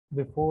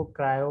Before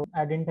Crio,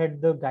 I didn't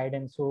had the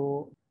guidance,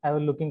 so I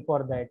was looking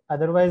for that.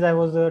 Otherwise, I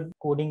was a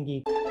coding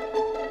geek.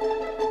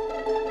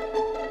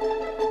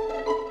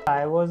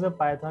 I was a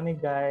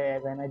Pythonic guy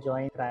when I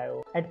joined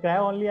Crio. At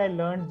Crio only I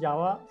learned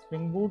Java,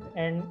 Springboot,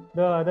 and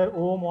the other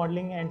O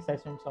modeling and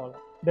session solver.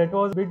 That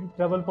was big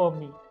trouble for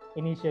me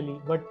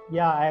initially, but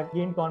yeah, I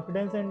gained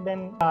confidence and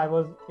then I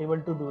was able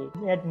to do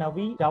it. At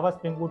Navi, Java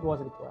Springboot was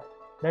required.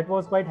 That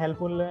was quite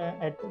helpful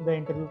at the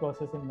interview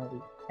process in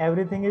Navi.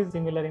 Everything is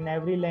similar. In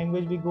every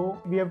language we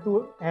go, we have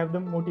to have the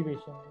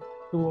motivation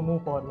to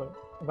move forward.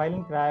 While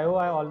in Crio,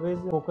 I always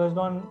focused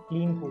on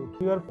clean code.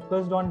 We are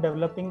focused on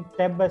developing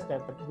step by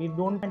step. We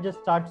don't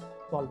just start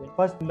solving.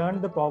 First,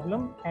 learn the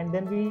problem, and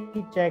then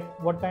we check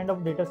what kind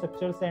of data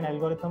structures and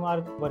algorithm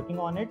are working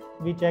on it.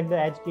 We check the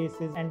edge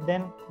cases, and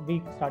then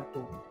we start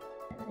to.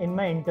 In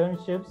my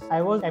internships,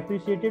 I was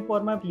appreciated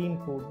for my clean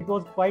code. It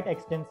was quite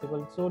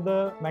extensible, so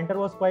the mentor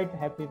was quite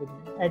happy with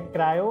me. At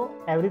Crio,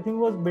 everything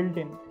was built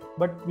in,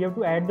 but we have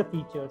to add the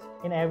features.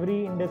 In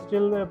every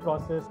industrial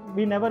process,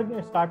 we never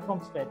start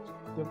from scratch.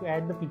 You have to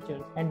add the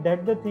features, and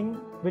that's the thing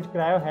which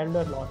Crio helped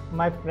a lot.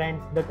 My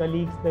friends, the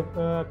colleagues, the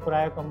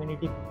Crio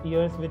community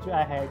peers which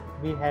I had,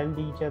 we helped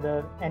each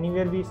other.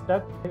 Anywhere we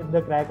stuck,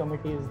 the Crio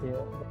community is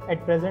there.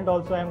 At present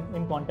also I'm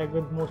in contact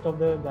with most of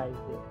the guys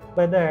there.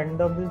 By the end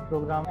of this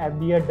program, I'll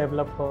be a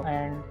developer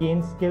and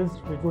gain skills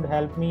which would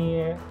help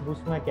me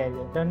boost my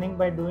career. Learning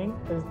by doing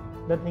is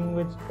the thing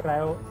which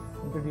Crio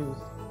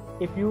introduced.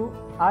 If you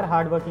are a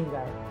hardworking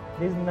guy,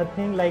 there's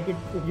nothing like it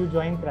if you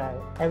join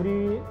Crio.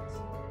 Every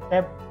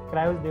step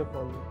Crio is there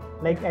for you.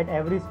 Like at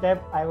every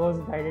step, I was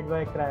guided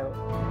by Crio.